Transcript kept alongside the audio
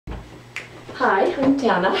Hi, I'm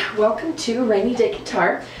Dana. Welcome to Rainy Day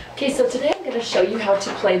Guitar. Okay, so today I'm going to show you how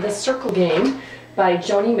to play the circle game by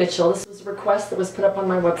Joni Mitchell. This was a request that was put up on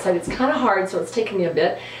my website. It's kind of hard, so it's taken me a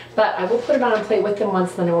bit, but I will put it on and play with them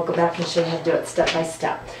once, then I will go back and show you how to do it step by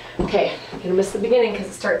step. Okay, I'm going to miss the beginning because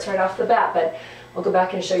it starts right off the bat, but I'll go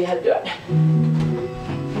back and show you how to do it.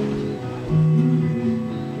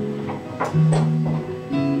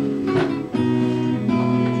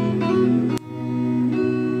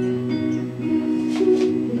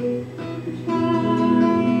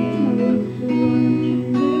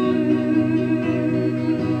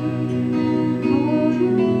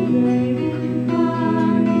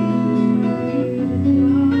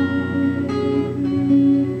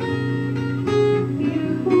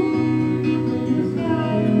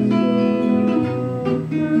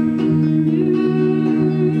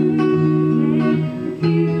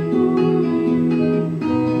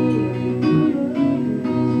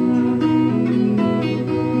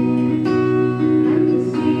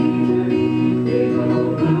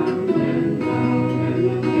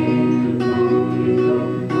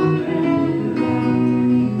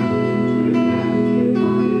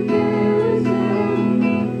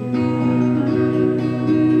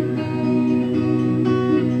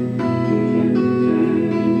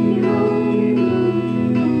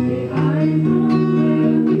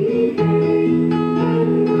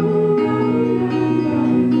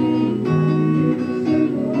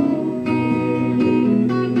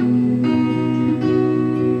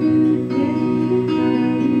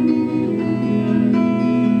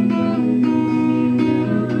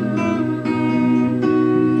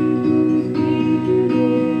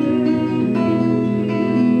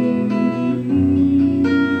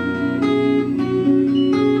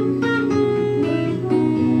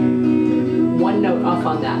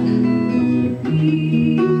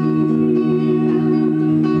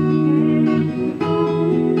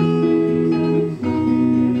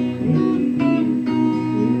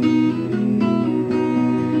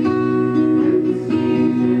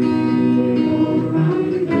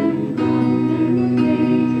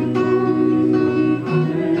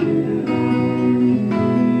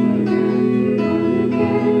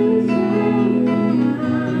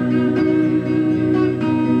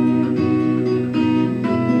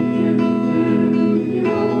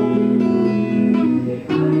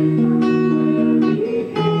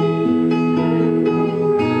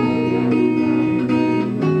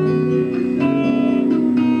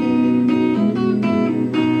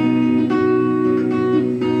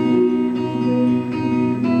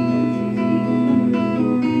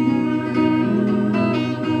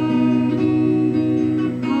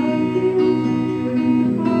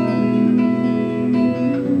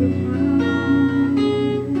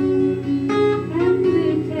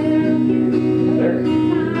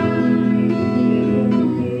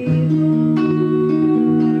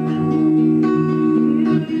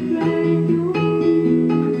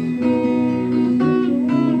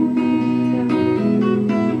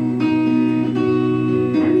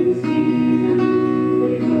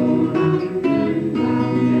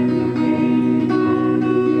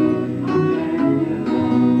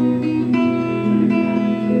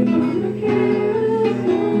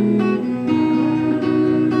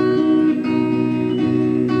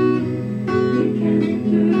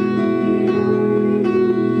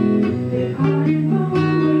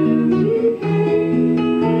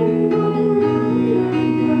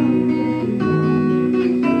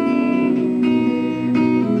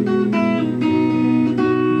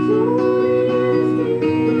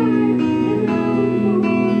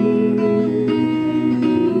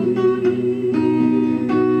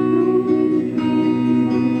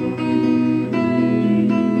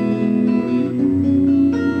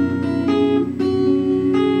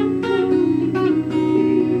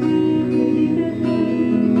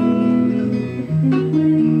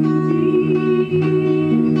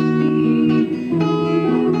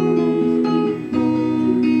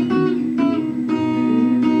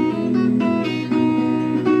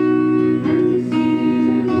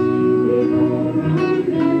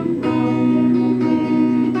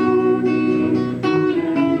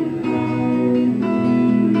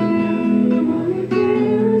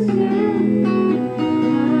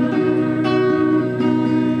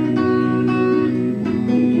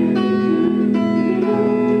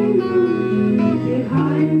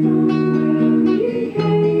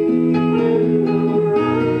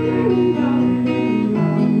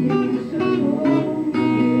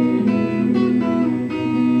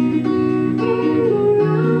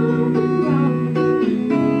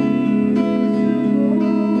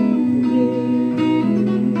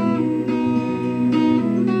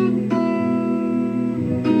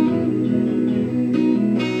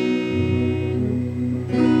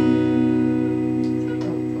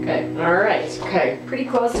 pretty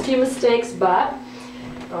close, a few mistakes, but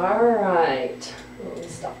all right. Let me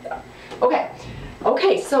stop that.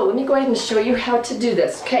 Okay, so let me go ahead and show you how to do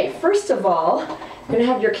this. Okay, first of all, you're going to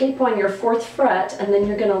have your capo on your 4th fret, and then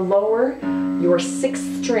you're going to lower your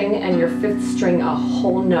 6th string and your 5th string a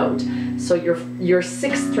whole note. So your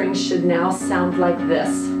 6th string should now sound like this.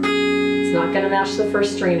 It's not going to match the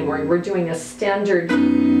 1st string anymore. We're doing a standard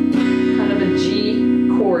kind of a G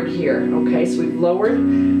chord here. Okay, so we've lowered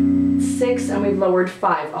 6 and we've lowered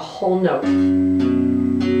 5, a whole note.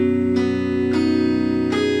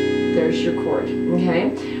 There's your chord,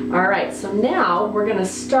 okay? All right, so now we're gonna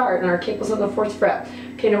start, and our capo's on the 4th fret.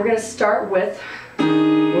 Okay, now we're gonna start with,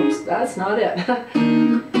 whoops, that's not it.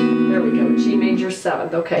 There we go, G major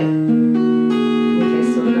 7th, okay. Okay,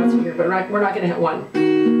 so that's weird, but we're not gonna hit 1.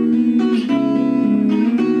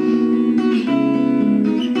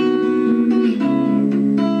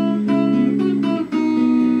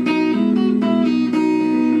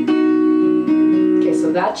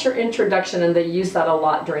 That's your introduction, and they use that a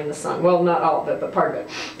lot during the song. Well, not all of it, but part of it.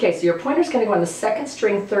 Okay, so your pointer's going to go on the 2nd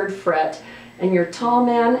string, 3rd fret, and your tall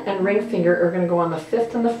man and ring finger are going to go on the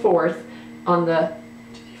 5th and the 4th on the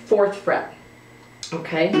 4th fret.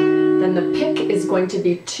 Okay, then the pick is going to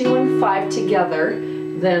be 2 and 5 together,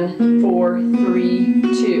 then 4, 3,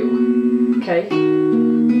 2. Okay,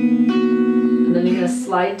 and then you're going to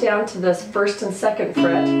slide down to the 1st and 2nd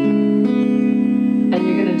fret. And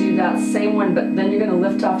you're going to do that same one, but then you're going to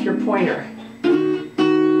lift off your pointer. Can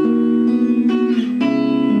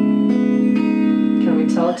we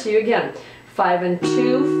tell it to you again? 5 and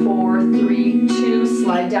 2, 4, 3, 2,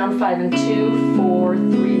 slide down, 5 and 2, 4,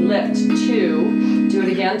 3, lift, 2. Do it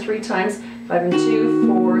again 3 times. 5 and 2,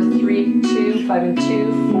 4, 3, 2, 5 and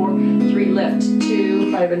 2, 4, 3, lift,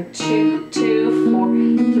 2, 5 and 2, 2, 4,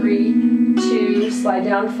 3, 2, slide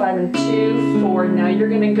down, 5 and 2, 4. Now you're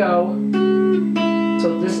going to go. So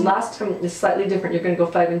this last time is slightly different. You're going to go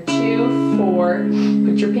 5 and 2, 4,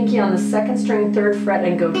 put your pinky on the 2nd string, 3rd fret,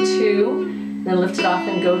 and go 2, then lift it off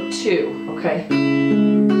and go 2, okay?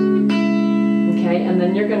 Okay, and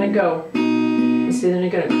then you're going to go, let's see, then you're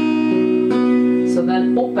going to, so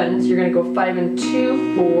then opens, you're going to go 5 and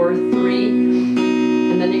 2, 4, 3,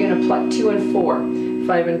 and then you're going to pluck 2 and 4.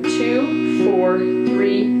 5 and 2, 4,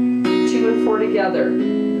 3, 2 and 4 together,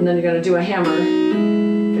 and then you're going to do a hammer.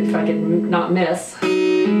 If I can not miss.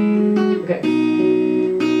 Okay.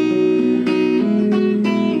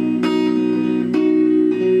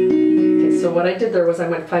 Okay, so what I did there was I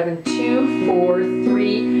went 5 and 2, 4,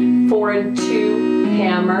 3, 4 and 2,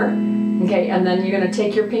 hammer. Okay, and then you're going to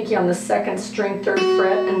take your pinky on the 2nd string, 3rd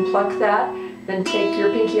fret, and pluck that. Then take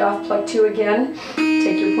your pinky off, pluck 2 again.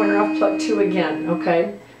 Take your pointer off, pluck 2 again.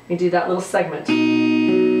 Okay, you do that little segment.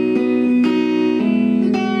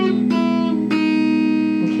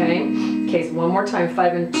 Okay, so one more time,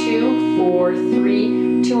 5 and 2, 4,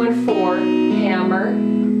 3, 2 and 4, hammer,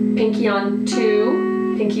 pinky on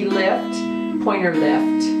 2, pinky lift, pointer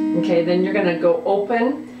lift. Okay, then you're going to go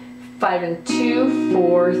open, 5 and 2,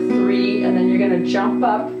 4, 3, and then you're going to jump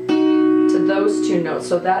up to those 2 notes.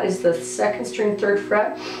 So that is the 2nd string, 3rd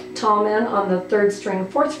fret, tall man on the 3rd string,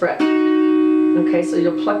 4th fret. Okay, so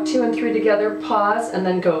you'll pluck 2 and 3 together, pause, and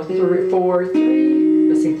then go 3, 4, 3.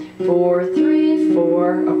 Let's see, 4, 3,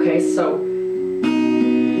 4. Okay, so can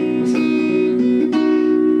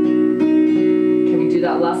we do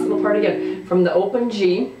that last little part again from the open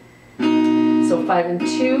G? So 5 and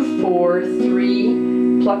 2, 4,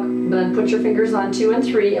 3, pluck, then put your fingers on 2 and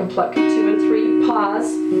 3 and pluck 2 and 3,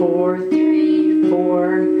 pause, 4, 3,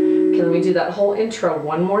 4. Okay, let me do that whole intro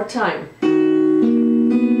one more time.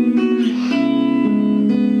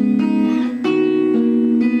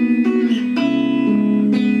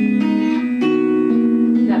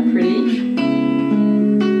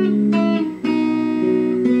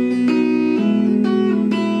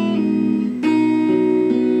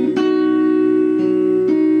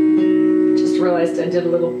 I did a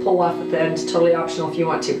little pull off at the end, totally optional if you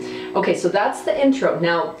want to. Okay, so that's the intro.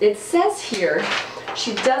 Now it says here,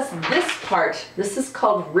 she does this part, this is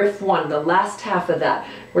called riff 1, the last half of that,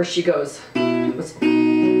 where she goes. Didn't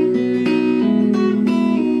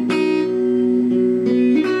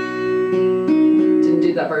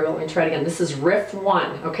do that very well, let me try it again. This is riff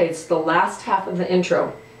 1, okay, it's the last half of the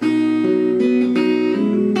intro.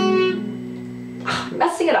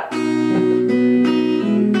 Messing it up.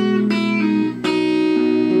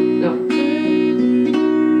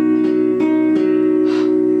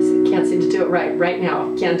 Right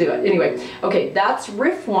now, can't do it. Anyway, okay, that's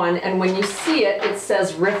riff 1, and when you see it, it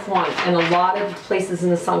says riff 1 in a lot of places in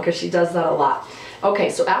the song because she does that a lot.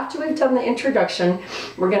 Okay, so after we've done the introduction,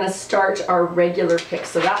 we're going to start our regular pick.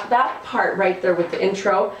 So that part right there with the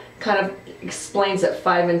intro kind of explains it.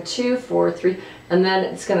 5 and 2, 4, 3, and then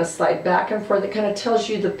it's going to slide back and forth. It kind of tells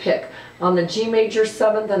you the pick on the G major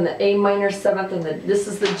 7th and the A minor 7th, and this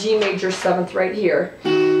is the G major 7th right here.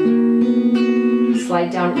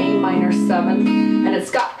 Slide down A minor 7th, and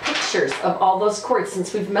it's got pictures of all those chords.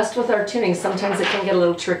 Since we've messed with our tuning, sometimes it can get a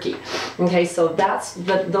little tricky. Okay, so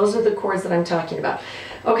those are the chords that I'm talking about.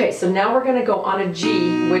 Okay, so now we're going to go on a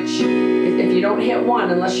G, which if you don't hit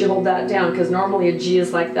 1, unless you hold that down, because normally a G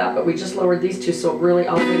is like that, but we just lowered these two, so really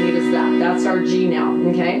all we need is that. That's our G now,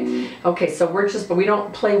 okay? Okay, so but we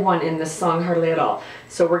don't play 1 in this song hardly at all.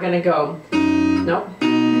 So we're going to go, nope.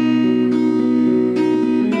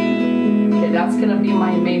 Okay, that's going to be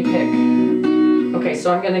my main pick. Okay,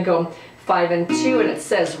 so I'm going to go 5 and 2, and it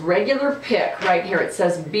says regular pick right here. It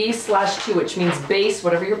says B/2, which means bass,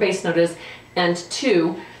 whatever your bass note is, and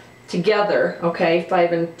 2 together. Okay,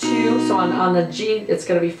 5 and 2. So on the G, it's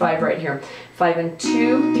going to be 5 right here. 5 and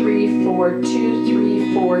 2, 3, 4, 2,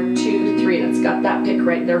 3, 4, 2, 3, and it's got that pick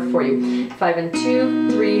right there for you. 5 and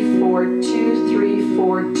 2, 3, 4, 2, 3,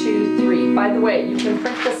 4, 2, 3. By the way, you can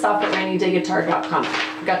print this off at RainyDayGuitar.com.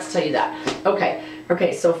 Forgot to tell you that. Okay.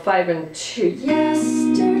 Okay, so 5 and 2,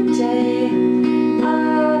 yesterday.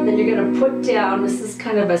 Then you're going to put down, this is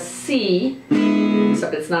kind of a C,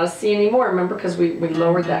 except it's not a C anymore, remember, because we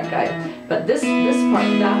lowered that guy. But this part,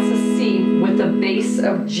 that's a C with the bass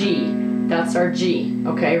of G. That's our G,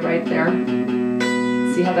 okay, right there.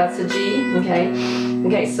 See how that's a G? Okay.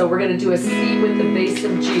 Okay, so we're going to do a C with the bass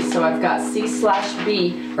of G. So I've got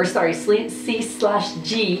C/B, or sorry,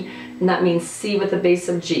 C/G, and that means C with the bass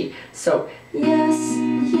of G. So,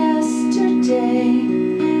 yesterday,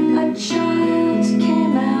 a child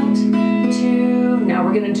came out to, now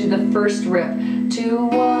we're going to do the first riff, to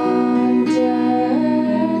wonder,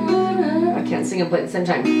 I can't sing and play at the same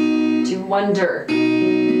time, to wonder.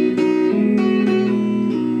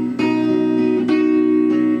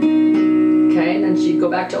 Okay, and then she'd go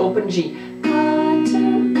back to open G. Caught a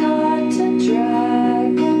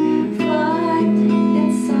dragonfly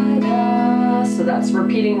inside us. So that's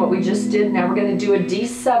repeating what we just did. Now we're going to do a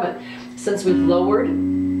D7. Since we've lowered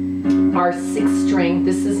our 6th string,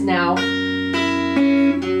 this is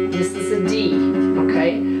a D,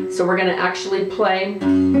 okay? So we're going to actually play,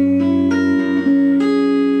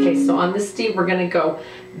 okay, so on this D we're going to go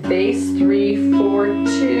bass 3, 4,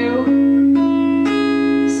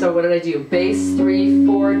 2, so what did I do? Bass 3,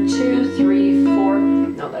 4, 2, 3, 4,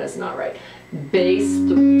 no, that is not right. Bass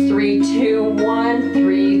 3, 2, 1,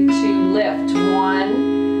 3, 2, lift,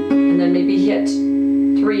 1, and then maybe hit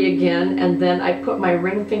 3 again, and then I put my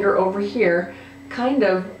ring finger over here, kind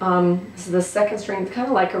of, this is the 2nd string, kind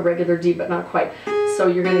of like a regular D, but not quite. So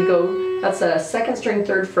you're going to go, that's a 2nd string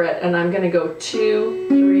 3rd fret, and I'm going to go 2,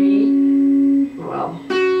 3, well,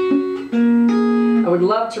 I would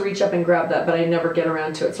love to reach up and grab that, but I never get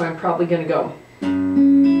around to it, so I'm probably going to go.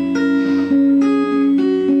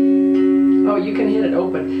 Oh, you can hit it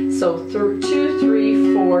open. So 2,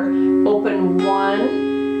 3, 4, open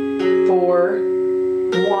 1, 4,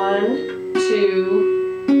 1,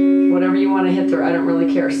 2, whatever you want to hit there, I don't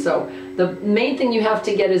really care. So the main thing you have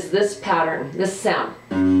to get is this pattern, this sound.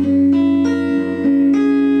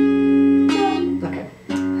 Okay.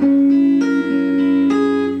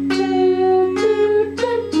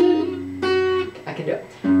 I can do it.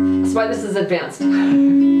 That's why this is advanced.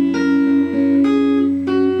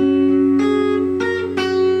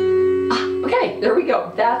 There we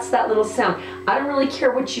go. That's that little sound. I don't really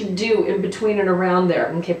care what you do in between and around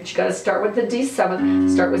there, okay? But you got to start with the D7.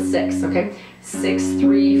 Start with 6, okay? 6,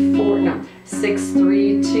 3, 4, no. 6,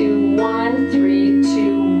 3, 2, 1, 3,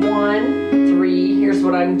 2, 1, 3. Here's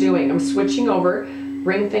what I'm doing. I'm switching over,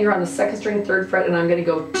 ring finger on the 2nd string, 3rd fret, and I'm going to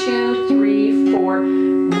go 2, 3, 4,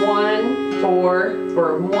 1, 4,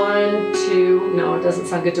 or 1, 2. No, it doesn't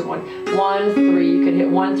sound good to 1. 1, 3. You can hit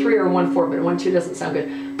 1, 3 or 1, 4, but 1, 2 doesn't sound good.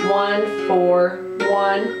 1, 4,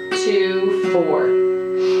 1, 2, 4.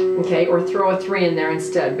 Okay, or throw a 3 in there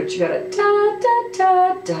instead, but you gotta da da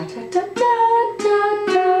da da da da da da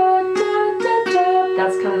da da da.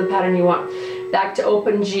 That's kind of the pattern you want. Back to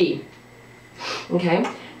open G. Okay.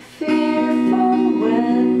 Fearful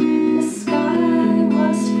when the sky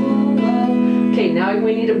was full of. Okay, now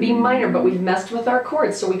we need a B minor, but we've messed with our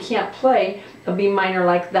chords, so we can't play a B minor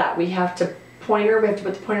like that. We have to pointer, we have to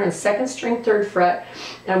put the pointer on the 2nd string, 3rd fret,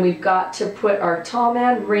 and we've got to put our tall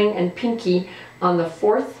man, ring, and pinky on the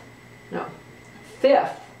 5th,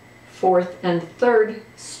 4th, and 3rd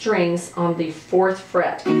strings on the 4th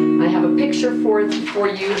fret. I have a picture for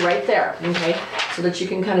you right there, okay, so that you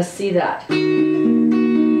can kind of see that.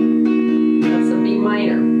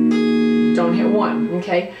 minor. Don't hit 1,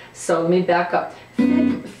 okay? So let me back up.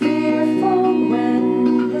 Fearful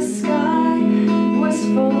when the sky was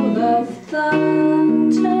full of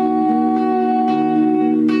thunder.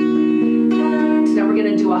 And now we're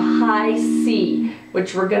going to do a high C,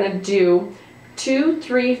 which we're going to do 2,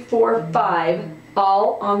 3, 4, 5,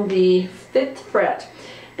 all on the 5th fret.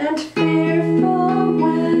 And fearful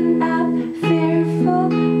when fearful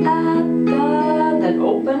at the, then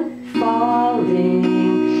open, falling.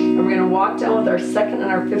 And we're going to walk down with our 2nd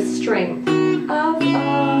and our 5th string of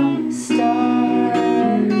a star.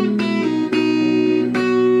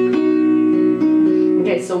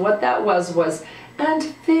 Okay, so what that was and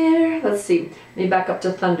fear, let's see, let me back up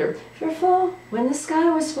to thunder. Fearful when the sky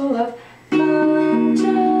was full of thunder.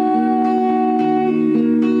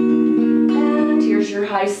 And here's your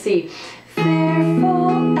high C.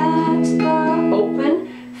 Fearful at the open,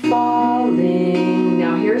 falling.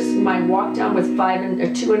 Now here's my walk down with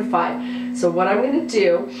 2 and 5. So what I'm going to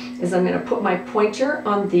do is I'm going to put my pointer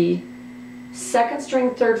on the 2nd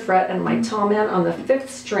string 3rd fret and my tall man on the 5th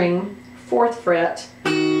string 4th fret.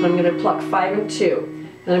 And I'm going to pluck 5 and 2.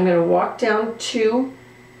 Then I'm going to walk down 2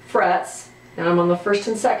 frets. Now I'm on the 1st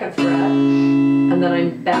and 2nd fret. And then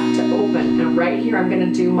I'm back to open. And right here I'm going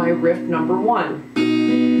to do my riff number 1.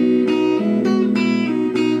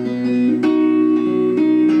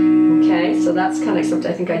 So that's kind of, except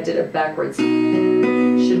I think I did it backwards.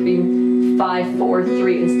 Should be 5, 4,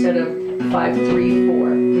 3 instead of 5, 3,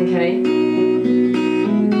 4. Okay?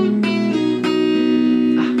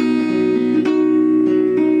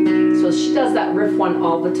 So she does that riff 1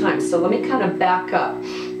 all the time. So let me kind of back up.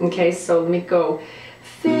 Okay, so let me go.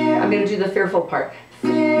 I'm going to do the fearful part.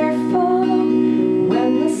 Fearful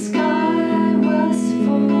when the sky was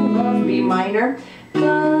full of B minor.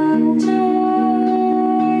 Thunder.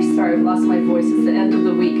 Sorry, I've lost my voice. It's the end of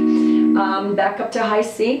the week. Back up to high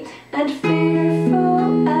C. And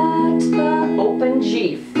fearful at the open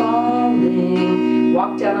G. Falling.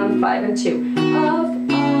 Walk down on 5 and 2.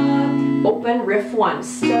 Of open riff 1.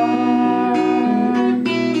 Star.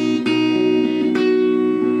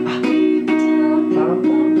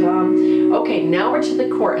 Okay, now we're to the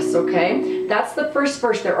chorus, okay? That's the first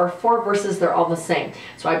verse. There are 4 verses. They're all the same.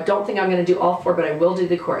 So I don't think I'm going to do all 4, but I will do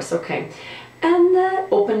the chorus, okay? And the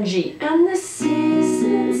open G. And the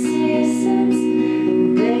seasons,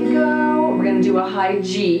 they go. We're going to do a high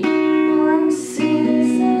G.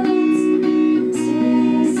 Seasons,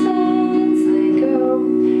 they go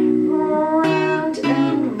round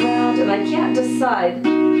and round. And I can't decide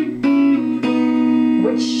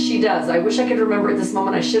which she does. I wish I could remember at this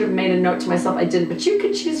moment. I should have made a note to myself. I didn't, but you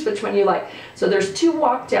could choose which one you like. So there's 2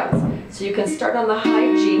 walk downs. So you can start on the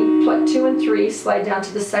high G, pluck 2 and 3, slide down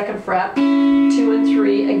to the 2nd fret, 2 and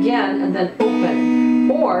 3 again, and then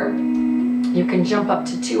open. Or you can jump up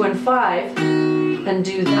to 2 and 5 and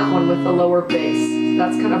do that one with the lower bass.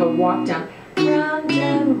 That's kind of a walk down. Round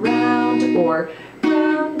and round, or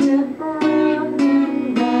round and round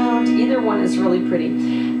and round. Either one is really pretty.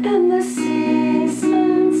 And the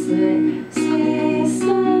seasons,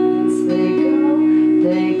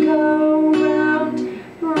 they go round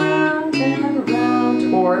and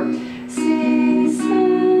round, or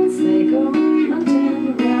seasons, they go round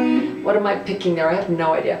and round. What am I picking there? I have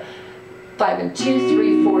no idea. 5 and 2,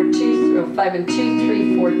 3, 4, 2, 3, 5 and 2,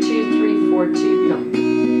 3, 4, 2, 3, 4, 2, no.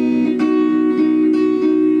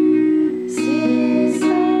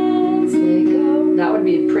 Seasons, they go. That would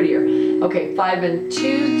be prettier. Okay, 5 and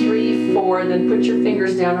 2, 3, 4, then put your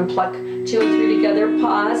fingers down and pluck 2 and 3 together,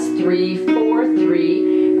 pause, 3, 4,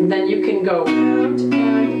 3, and then you can go round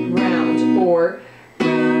and round, or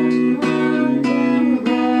round, round and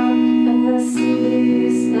round, and the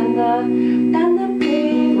seas, and the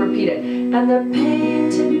paint, repeat it, and the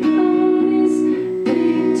painted ponies,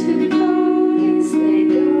 they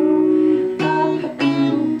go up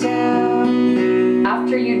and down.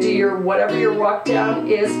 After you do your, whatever your walk down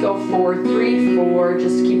is, go 4, 3, 4,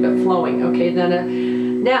 just keep it flowing, okay?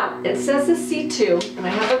 Then now, it says a C2, and I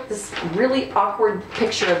have this really awkward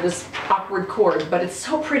picture of this awkward chord, but it's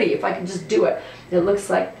so pretty. If I can just do it, it looks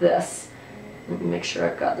like this. Let me make sure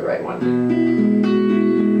I've got the right one.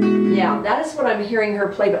 Yeah, that is what I'm hearing her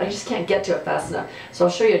play, but I just can't get to it fast enough. So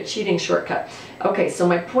I'll show you a cheating shortcut. Okay, so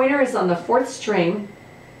my pointer is on the 4th string,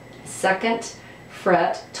 2nd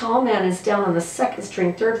fret. Tall man is down on the 2nd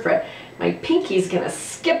string, 3rd fret. My pinky's gonna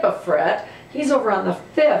skip a fret. He's over on the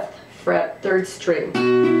 5th fret, 3rd string.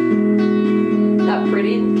 That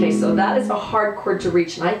pretty? Okay, so that is a hard chord to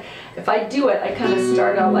reach. And if I do it, I kind of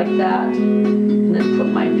start out like that and then put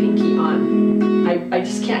my pinky on. I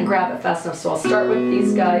just can't grab it fast enough, so I'll start with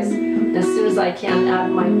these guys. And as soon as I can,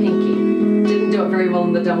 add my pinky. Didn't do it very well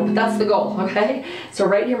in the demo, but that's the goal, okay? So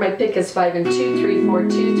right here my pick is 5 and 2, 3, 4,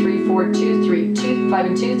 2, 3, 4, 2, 3, 2, 5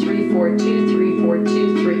 and 2, 3, 4, 2, 3, 4,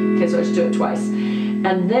 2, 3. Okay, so I just do it twice.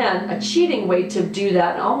 And then a cheating way to do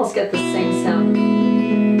that and almost get the same sound.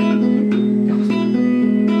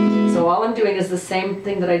 So all I'm doing is the same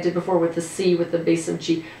thing that I did before with the C with the bass of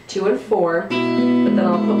G. 2 and 4, but then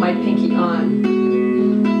I'll put my pinky on.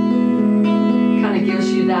 Kind of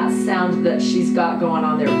gives you that sound that she's got going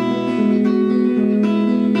on there.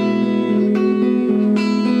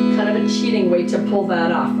 Kind of a cheating way to pull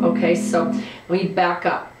that off. Okay, so we back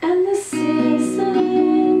up. And the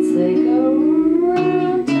seasons, they go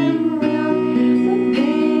round and round. The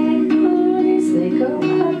painted ponies, they go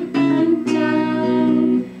up and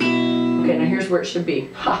down. Okay, now here's where it should be.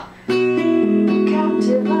 Ha!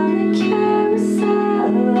 Captive on the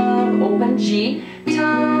carousel of open G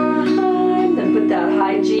time. Then put that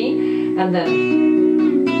high G, and then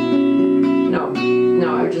no,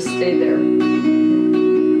 I would just stay there.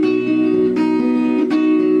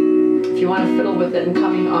 If you want to fiddle with it and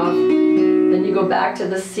coming off, then you go back to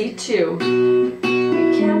the C2. We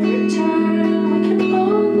can't return, we can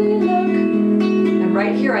only look. And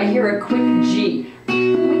right here I hear a quick G. We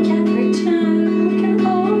can't return, we can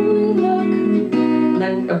only look. And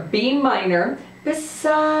then a B minor,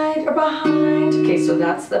 beside or behind. Okay, so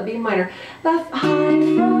that's the B minor. Left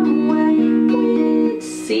behind from where we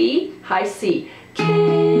C, high C.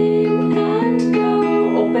 Came and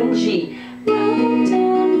go, open G. Round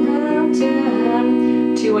and round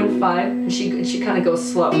and 2 and 5. And she kind of goes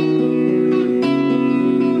slow.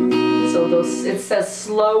 So those, it says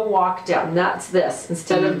slow walk down. That's this.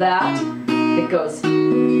 Instead of that, it goes.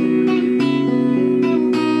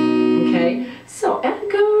 Okay, so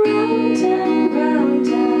and go round and round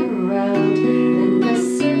and round in the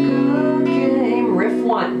circle game. Riff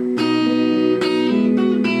 1.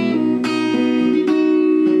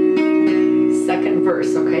 Second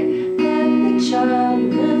verse, okay. Then the child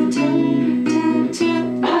moved 10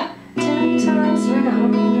 times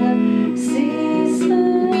round the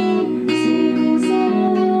season,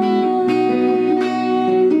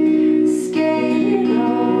 skating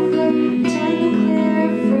over 10 clear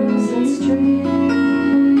frozen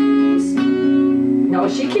streams. No,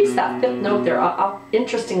 she keeps that fifth note there,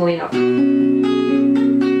 interestingly enough.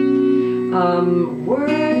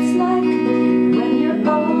 Words like when you're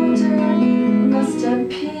older must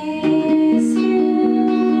appease you,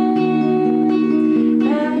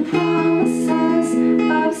 and promises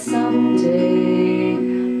of someday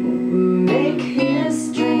make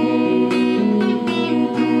history.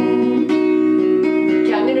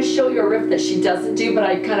 Okay, I'm going to show you a riff that she doesn't do, but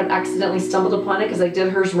I kind of accidentally stumbled upon it because I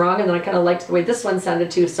did hers wrong, and then I kind of liked the way this one sounded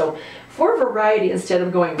too. So for variety, instead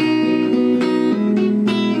of going,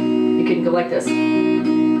 you can go like this.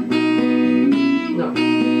 No.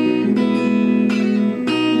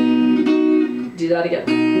 Do that again.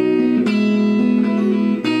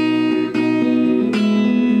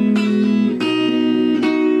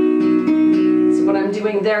 So what I'm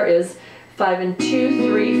doing there is 5 and 2,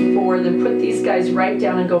 3, 4, then put these guys right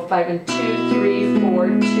down and go 5 and 2, 3, 4,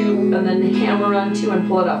 2, and then hammer on 2 and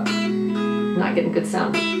pull it up. Not getting good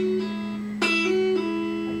sound.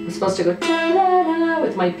 I'm supposed to go ta-da-da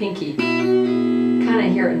with my pinky. Kind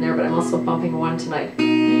of hear it in there, but I'm also bumping 1 tonight.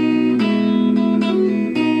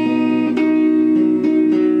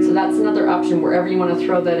 So that's another option wherever you want to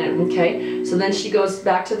throw that in, okay? So then she goes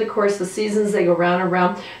back to the chorus, the seasons, they go round and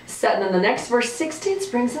round, set, and then the next verse, 16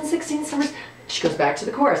 springs and 16 summers, she goes back to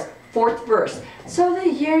the chorus, 4th verse. So the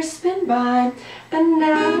years spin by, and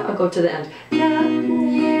now, I'll go to the end. Now the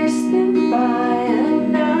years spin by,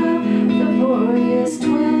 and now the boy is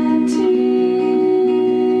 20.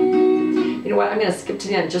 You know what, I'm going to skip to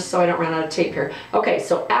the end just so I don't run out of tape here. Okay,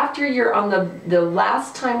 so after you're on the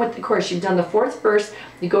last time with the chorus, you've done the 4th verse,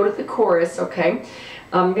 you go to the chorus, okay?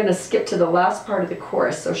 I'm going to skip to the last part of the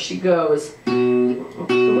chorus. So she goes, we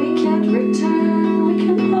can't return, we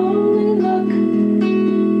can only look.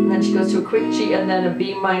 And then she goes to a quick G and then a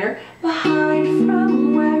B minor, behind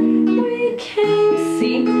from where we came,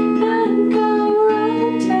 C, and go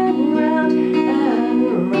round and round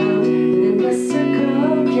and round in the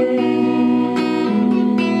circle game.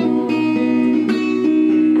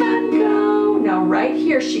 Right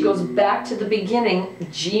here, she goes back to the beginning,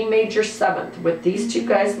 G major 7th, with these two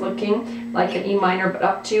guys looking like an E minor, but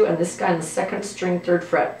up 2, and this guy in the 2nd string, 3rd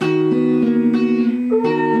fret. Round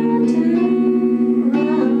and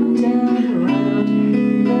round and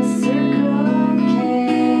round, the circle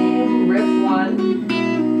game. Riff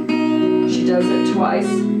 1. She does it twice.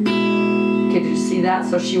 Okay, did you see that?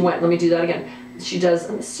 So she went, let me do that again. She does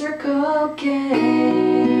the circle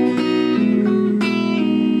game.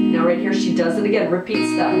 Now right here she does it again,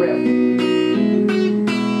 repeats that riff.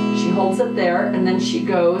 She holds it there and then she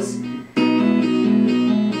goes, and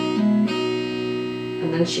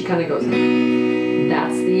then she kind of goes,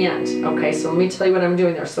 that's the end. Okay, so let me tell you what I'm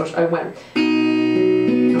doing there. So I went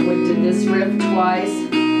to this riff twice,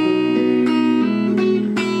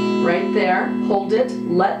 right there, hold it,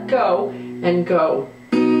 let go, and go.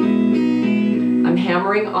 I'm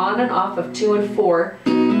hammering on and off of 2 and 4.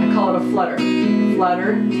 I call it a flutter.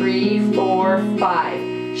 Flutter, 3, 4,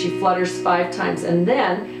 5. She flutters 5 times, and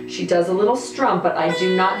then she does a little strum, but I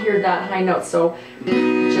do not hear that high note. So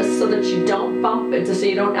just so that you don't bump it, so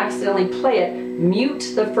you don't accidentally play it,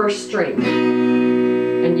 mute the first string.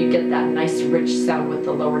 And you get that nice rich sound with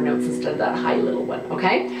the lower notes instead of that high little one,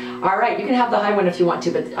 okay? All right, you can have the high one if you want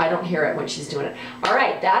to, but I don't hear it when she's doing it. All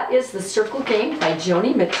right, that is The Circle Game by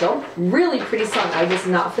Joni Mitchell. Really pretty song. I was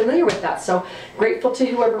not familiar with that, so grateful to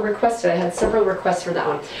whoever requested. I had several requests for that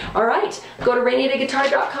one. All right, go to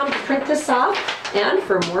rainydayguitar.com to print this off, and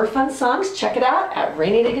for more fun songs, check it out at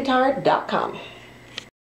rainydayguitar.com.